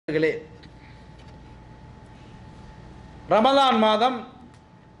ரமலான் மாதம்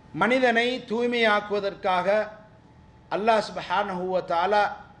மனிதனை தூய்மையாக்குவதற்காக அல்லாஹ் சுப்ஹானஹு வ தஆலா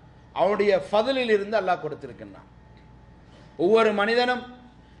அவனுடைய ஃபضலில் இருந்து அல்லாஹ் கொடுத்திருக்கிறான். ஒவ்வொரு மனிதனும்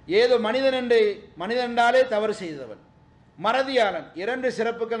ஏதோ மனிதன் என்றாலே தவறு செய்தவன், மறதியாளன். இரண்டு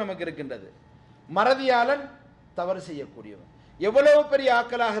சிறப்புகள் நமக்கு இருக்கின்றது. மறதியாளன் தவறு செய்யக்கூடியவன். எவ்வளவு பெரிய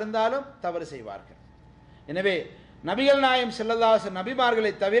ஆட்களாக இருந்தாலும் தவறு செய்வார்கள். எனவே நபிகள் நாயகம் ஸல்லல்லாஹு அலைஹி வஸல்லம்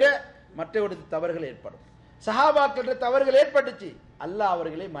நபிமார்களை தவிர மற்றவர்களுக்கு தவறுகள் ஏற்படும். சஹாபாக்களுக்கு தவறுகள் ஏற்பட்டுச்சு, அல்லாஹ்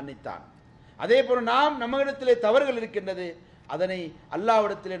அவர்களை மன்னித்தான். அதே போல நம்மிடத்திலே தவறுகள் இருக்கின்றது, அதனை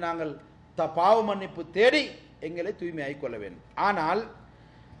அல்லாஹ்விடத்திலே நாங்கள் பாவ மன்னிப்பு தேடி எங்களை தூய்மையாக்கிக் கொள்ள வேண்டும். ஆனால்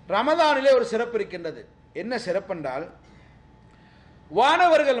ரமதானிலே ஒரு சிறப்பு இருக்கின்றது. என்ன சிறப்பென்றால்,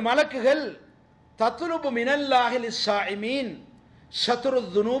 வானவர்கள் மலக்குகள் தத்லுபு மினல்லாஹி லிஸ்ஸாயிமீன்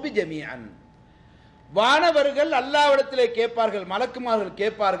ஷத்ருத் துனூபி ஜமீஅன். வானவர்கள் அல்லாஹ்விடத்திலே கேட்பார்கள், மலக்குமார்கள்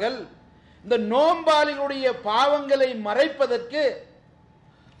கேட்பார்கள், இந்த நோம்பாளிகளுடைய பாவங்களை மறைப்பதற்கு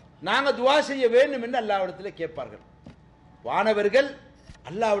நாங்கள் துவா செய்ய வேண்டும் என்று அல்லாஹ்விடத்திலே கேட்பார்கள். வானவர்கள்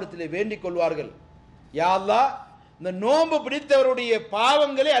அல்லாஹ்விடத்திலே வேண்டிக் கொள்வார்கள், யா அல்லாஹ், இந்த நோன்பு பிடித்தவருடைய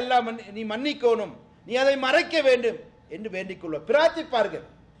பாவங்களை அல்லாஹ் நீ மன்னிக்கணும், நீ அதை மறைக்க வேண்டும் என்று வேண்டிக் கொள்வார், பிரார்த்திப்பார்கள்.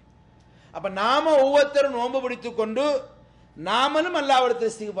 அப்ப நாம ஒவ்வொருத்தரும் நோன்பு பிடித்துக் கொண்டு நாமளும்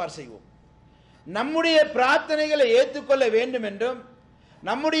அல்லாஹ்விடத்தில் இஸ்திக்பார் செய்வோம். நம்முடைய பிரார்த்தனைகளை ஏற்றுக்கொள்ள வேண்டும் என்றும்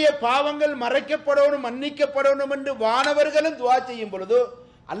நம்முடைய பாவங்கள் மறைக்கப்படணும், மன்னிக்கப்படணும் என்று வானவர்களும் துவா செய்யும் பொழுது,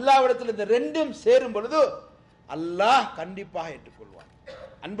 அல்லாஹ்விடத்தில் இந்த ரெண்டும் சேரும் பொழுது அல்லாஹ் கண்டிப்பாக ஏற்றுக்கொள்வார்.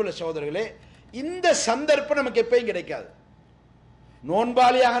 அன்புள்ள சகோதரர்களே, இந்த சந்தர்ப்பம் நமக்கு எப்பயும் கிடைக்காது.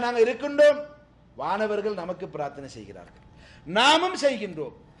 நோன்பாளியாக நாங்கள் இருக்கின்றோம், வானவர்கள் நமக்கு பிரார்த்தனை செய்கிறார்கள், நாமும்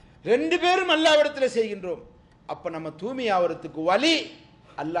செய்கின்றோம், ரெண்டு பேரும் அல்லாஹ்விடத்தில் செய்கின்றோம். அப்ப நம்ம தூய்மையாவதற்கு வழி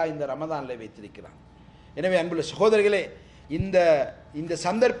அல்லாஹ் இந்த ரமதானில் வைத்திருக்கிறான். எனவே அன்புள்ள சகோதரர்களே, இந்த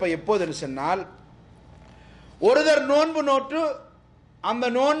சந்தர்ப்பம் எப்போது சொன்னால், ஒருவர் நோன்பு நோற்று அந்த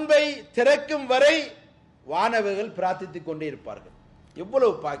நோன்பை திறக்கும் வரை வானவர்கள் பிரார்த்தித்துக் கொண்டே இருப்பார்கள்.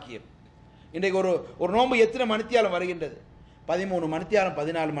 எவ்வளவு பாக்கியம்! இன்றைக்கு ஒரு நோன்பு எத்தனை மணித்தியாலம் வருகின்றது? 13 மணித்தியாலம்,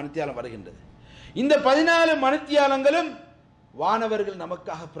 14 மணித்தியாலம் வருகின்றது. இந்த 14 மணித்தியாலங்களும் வானவர்கள்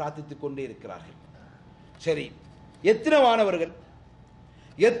நமக்காக பிரார்த்தித்துக் கொண்டே இருக்கிறார்கள். சரி, எத்தனை வானவர்கள்,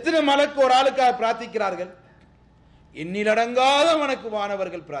 எத்தனை மலக்கு ஒரு ஆளுக்காக பிரார்த்திக்கிறார்கள்? எண்ணிலடங்காத உனக்கு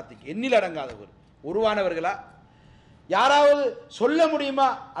வானவர்கள் பிரார்த்திக்க, எண்ணிலடங்காதவர். ஒரு வானவர்களா? யாராவது சொல்ல முடியுமா?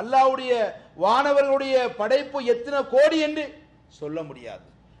 அல்லாஹ்வுடைய வானவர்களுடைய படைப்பு எத்தனை கோடி என்று சொல்ல முடியாது.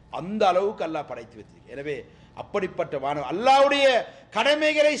 அந்த அளவுக்கு அல்லாஹ் படைத்து வைத்திருக்கிறார். எனவே அப்படிப்பட்ட வானவர், அல்லாஹ்வுடைய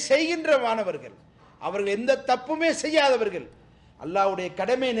கடமைகளை செய்கின்ற வானவர்கள், அவர்கள் எந்த தப்புமே செய்யாதவர்கள், அல்லாஹ்வுடைய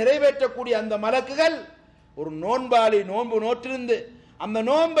கடமையை நிறைவேற்றக்கூடிய அந்த மலக்குகள் ஒரு நோன்பாளி நோன்பு நோற்றிருந்து அந்த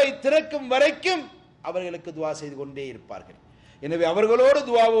நோன்பை திறக்கும் வரைக்கும் அவர்களுக்கு துவா செய்து கொண்டே இருப்பார்கள். எனவே அவர்களோடு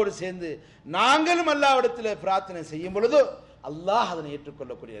துவாவோடு சேர்ந்து நாங்களும் அல்லாஹ்விடத்தில் பிரார்த்தனை செய்யும் பொழுது அல்லாஹ் அதனை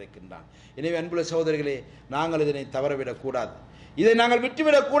ஏற்றுக்கொள்ளக்கூடிய இருக்கின்றான். எனவே அன்புள்ள சகோதரர்களே, நாங்கள் இதனை தவறவிடக் கூடாது, இதை நாங்கள்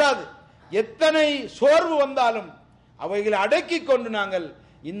விட்டுவிடக் கூடாது. எத்தனை சோர்வு வந்தாலும் அவைகளை அடக்கி கொண்டு நாங்கள்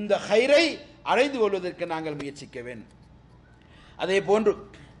இந்த ஹைரை அடைந்து கொள்வதற்கு நாங்கள் முயற்சிக்க வேண்டும். அதே போன்று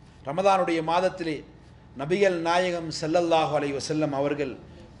ரமதானுடைய மாதத்திலே நபிகள் நாயகம் ஸல்லல்லாஹு அலைஹி வஸல்லம் அவர்கள்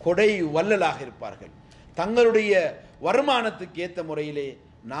கொடை வள்ளலாக இருப்பார்கள். தங்களுடைய வருமானத்துக்கு ஏற்ற முறையிலே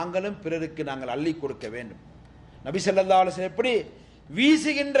நாங்களும் பிறருக்கு நாங்கள் அள்ளி கொடுக்க வேண்டும். நபி ஸல்லல்லாஹு அலைஹி வஸல்லம் எப்படி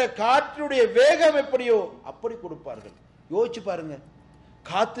வீசுகின்ற காற்றுடைய வேகம் எப்படியோ அப்படி கொடுப்பார்கள். யோசிச்சு பாருங்க,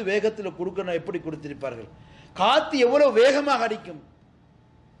 காத்து வேகத்தில் கொடுக்கணும், எப்படி கொடுத்திருப்பார்கள்? காத்து எவ்வளவு வேகமாக அடிக்கும்,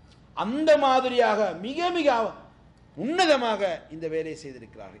 அந்த மாதிரியாக மிக மிக உன்னதமாக இந்த வேலையை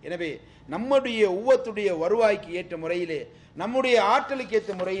செய்திருக்கிறார்கள். எனவே நம்முடைய ஒவ்வொருடைய வருவாய்க்கு ஏற்ற முறையிலே, நம்முடைய ஆற்றலுக்கு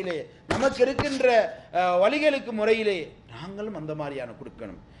ஏற்ற முறையிலே, நமக்கு இருக்கின்ற வழிகளுக்கு முறையிலே நாங்களும் அந்த மாதிரியான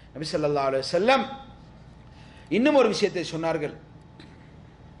கொடுக்கணும். நபி ஸல்லல்லாஹு அலைஹி வஸல்லம் இன்னும் ஒரு விஷயத்தை சொன்னார்கள்.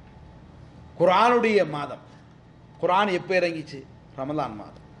 குர்ஆனுடைய மாதம், குர்ஆன் எப்போ இறங்கிச்சு? ரமலான்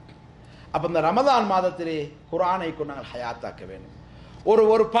மாதம். அப்போ இந்த ரமலான் மாதத்திலே குர்ஆனை கொண்டு நாங்கள் ஹயாத்தாக்க வேண்டும்.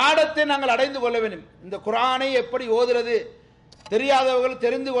 ஒரு பாடத்தை நாங்கள் அடைந்து கொள்ள வேண்டும். இந்த குர்ஆனை எப்படி ஓதுறது தெரியாதவர்கள்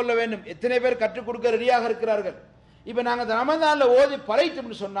தெரிந்து கொள்ள வேண்டும். எத்தனை பேர் கற்றுக் கொடுக்க ரெடியாக இருக்கிறார்கள்? இப்போ நாங்கள் ரமதானில் ஓதி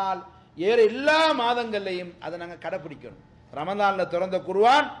பழகிட்டோம்னு சொன்னால் ஏற எல்லா மாதங்கள்லையும் அதை நாங்கள் கடைப்பிடிக்கணும். ரமதானில் திறந்த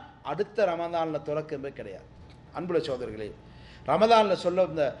குர்ஆன் அடுத்த ரமதானில் திறக்கவே கிடையாது. அன்புள்ள சகோதரர்களே, ரமதானில்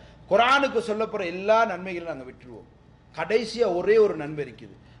இந்த குர்ஆனுக்கு சொல்லப்படுற எல்லா நன்மைகளும் நாங்கள் விட்டுருவோம். கடைசியாக ஒரே ஒரு நன்மை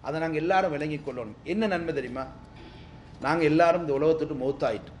இருக்குது, அதை நாங்கள் எல்லாரும் விளங்கிக் கொள்ளணும். என்ன நன்மை தெரியுமா? நாங்கள் எல்லாரும் இந்த உலகத்துட்டு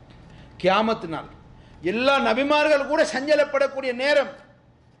மௌத்தாயிட்டோம். கியாமத்து நாள் எல்லா நபிமார்கள் கூட சஞ்சலப்படக்கூடிய நேரம்.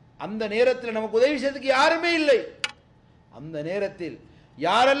 அந்த நேரத்தில் நமக்கு உதவி செய்யறதுக்கு யாருமே இல்லை. அந்த நேரத்தில்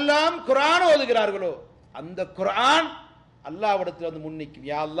யாரெல்லாம் குர்ஆன் ஓதுகிறார்களோ அந்த குர்ஆன் அல்லாஹ்விடத்தில் வந்து முன்னிக்கும்.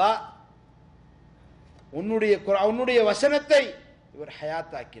 யா அல்லாஹ், உன்னுடைய வசனத்தை இவர்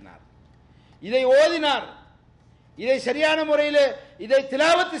ஹயாத்தாக்கினார், இதை ஓதினார், இதை சரியான முறையில் இதை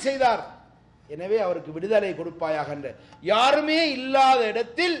திலாவத்து செய்தார், எனவே அவருக்கு விடுதலை கொடுப்பாயாக என்ற யாருமே இல்லாத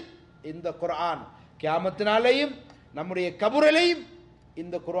இடத்தில் இந்த குர்ஆன் கியாமத்தினாலேயும் நம்முடைய கபுரலையும்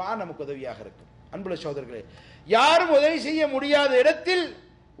இந்த குர்ஆன் நமக்கு உதவியாக இருக்கும். அன்புள்ள சகோதரர்களே, யாரும் உதவி செய்ய முடியாத இடத்தில்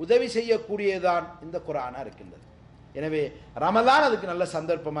உதவி செய்யக்கூடியதான் இந்த குர்ஆனா இருக்கின்றது. எனவே ரமதான் அதுக்கு நல்ல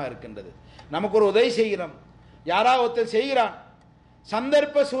சந்தர்ப்பமாக இருக்கின்றது. நமக்கு ஒரு உதவி செய்கிறோம், யாராவது ஒருத்தர் செய்கிறான்,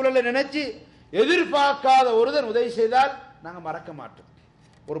 சந்தர்ப்ப சூழலை நினைச்சு எதிர்பார்க்காத ஒருதன் உதவி செய்தால் நாங்கள் மறக்க மாட்டோம்.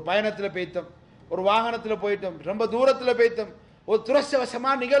 ஒரு பயணத்தில் போய்த்தோம், ஒரு வாகனத்தில் போயிட்டோம், ரொம்ப தூரத்தில் போய்த்தோம், ஒரு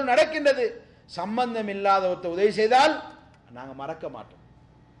துரஷ்டவசமான நிகழ்வு நடக்கின்றது, சம்பந்தம் இல்லாத ஒருத்தர் உதவி செய்தால் நாங்கள் மறக்க மாட்டோம்.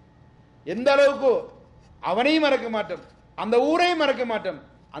 எந்த அளவுக்கு அவனையும் மறக்க மாட்டோம், அந்த ஊரையும் மறக்க மாட்டோம்,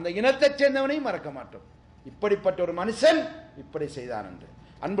 அந்த இனத்தைச் சேர்ந்தவனையும் மறக்க மாட்டோம். இப்படிப்பட்ட ஒரு மனுஷன் இப்படி செய்தான் என்று.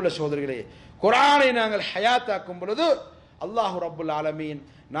 அன்புள்ள சகோதரர்களே, குர்ஆனை நாங்கள் ஹயாத்தாக்கும் பொழுது அல்லாஹ் ரப்புல் ஆலமீன்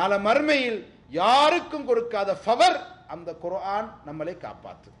நாளை மறுமையில் யாருக்கும் கொடுக்காத பவர் அந்த குர்ஆன் நம்மளை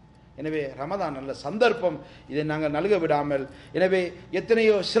காப்பாற்றும். எனவே ரமதான் நல்ல சந்தர்ப்பம், இதை நாங்கள் நல்க விடாமல், எனவே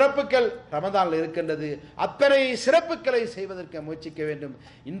எத்தனையோ சிறப்புகள் ரமதானில் இருக்கின்றது, அத்தனை சிறப்புகளை செய்வதற்கு முயற்சிக்க வேண்டும்.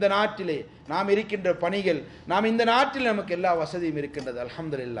 இந்த நாட்டிலே நாம் இருக்கின்ற பணிகள், நாம் இந்த நாட்டில் நமக்கு எல்லா வசதியும் இருக்கின்றது,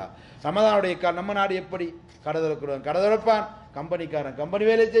 அல்ஹம்துலில்லாஹ். ரமதானுடைய நம்ம நாடு எப்படி கடை திறக்கிறோம், கடை திறப்பான், கம்பெனிக்காரன் கம்பெனி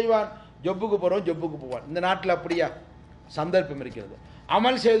வேலை செய்வான், ஜொப்புக்கு போகிறோம் ஜொப்புக்கு போவான். இந்த நாட்டில் அப்படியா? சந்தர்ப்பம் இருக்கிறது,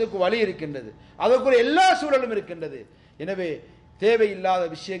 அமல் செய்வதற்கு வழி இருக்கின்றது, அதற்கு எல்லா சூழலும் இருக்கின்றது. எனவே தேவையில்லாத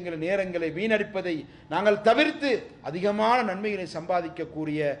விஷயங்கள் நேரங்களை வீணடிப்பதை நாங்கள் தவிர்த்து அதிகமான நன்மைகளை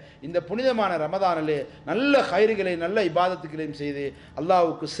சம்பாதிக்கக்கூடிய இந்த புனிதமான ரமதானிலே நல்ல ஹைறுகளை நல்ல இபாதத்துகளையும் செய்து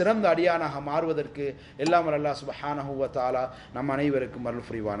அல்லாஹ்வுக்கு சிறந்த அடியானாக மாறுவதற்கு எல்லாம் அல்லாஹ் சுப்ஹானஹு வ தஆலா நம் அனைவருக்கும் அருள்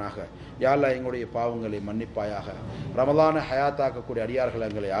புரிவானாக. யா அல்லாஹ், எங்களுடைய பாவங்களை மன்னிப்பாயாக, ரமதானை ஹயாத்தாக்கக்கூடிய அடியார்கள்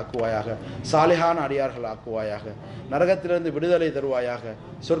எங்களை ஆக்குவாயாக, சாலிஹான அடியார்கள் ஆக்குவாயாக, நரகத்திலிருந்து விடுதலை தருவாயாக,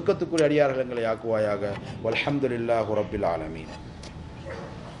 சொர்க்கத்துக்குரிய அடியார்கள் எங்களை ஆக்குவாயாக. வல்ஹம்துலில்லாஹி ரப்பில் ஆலமீன்.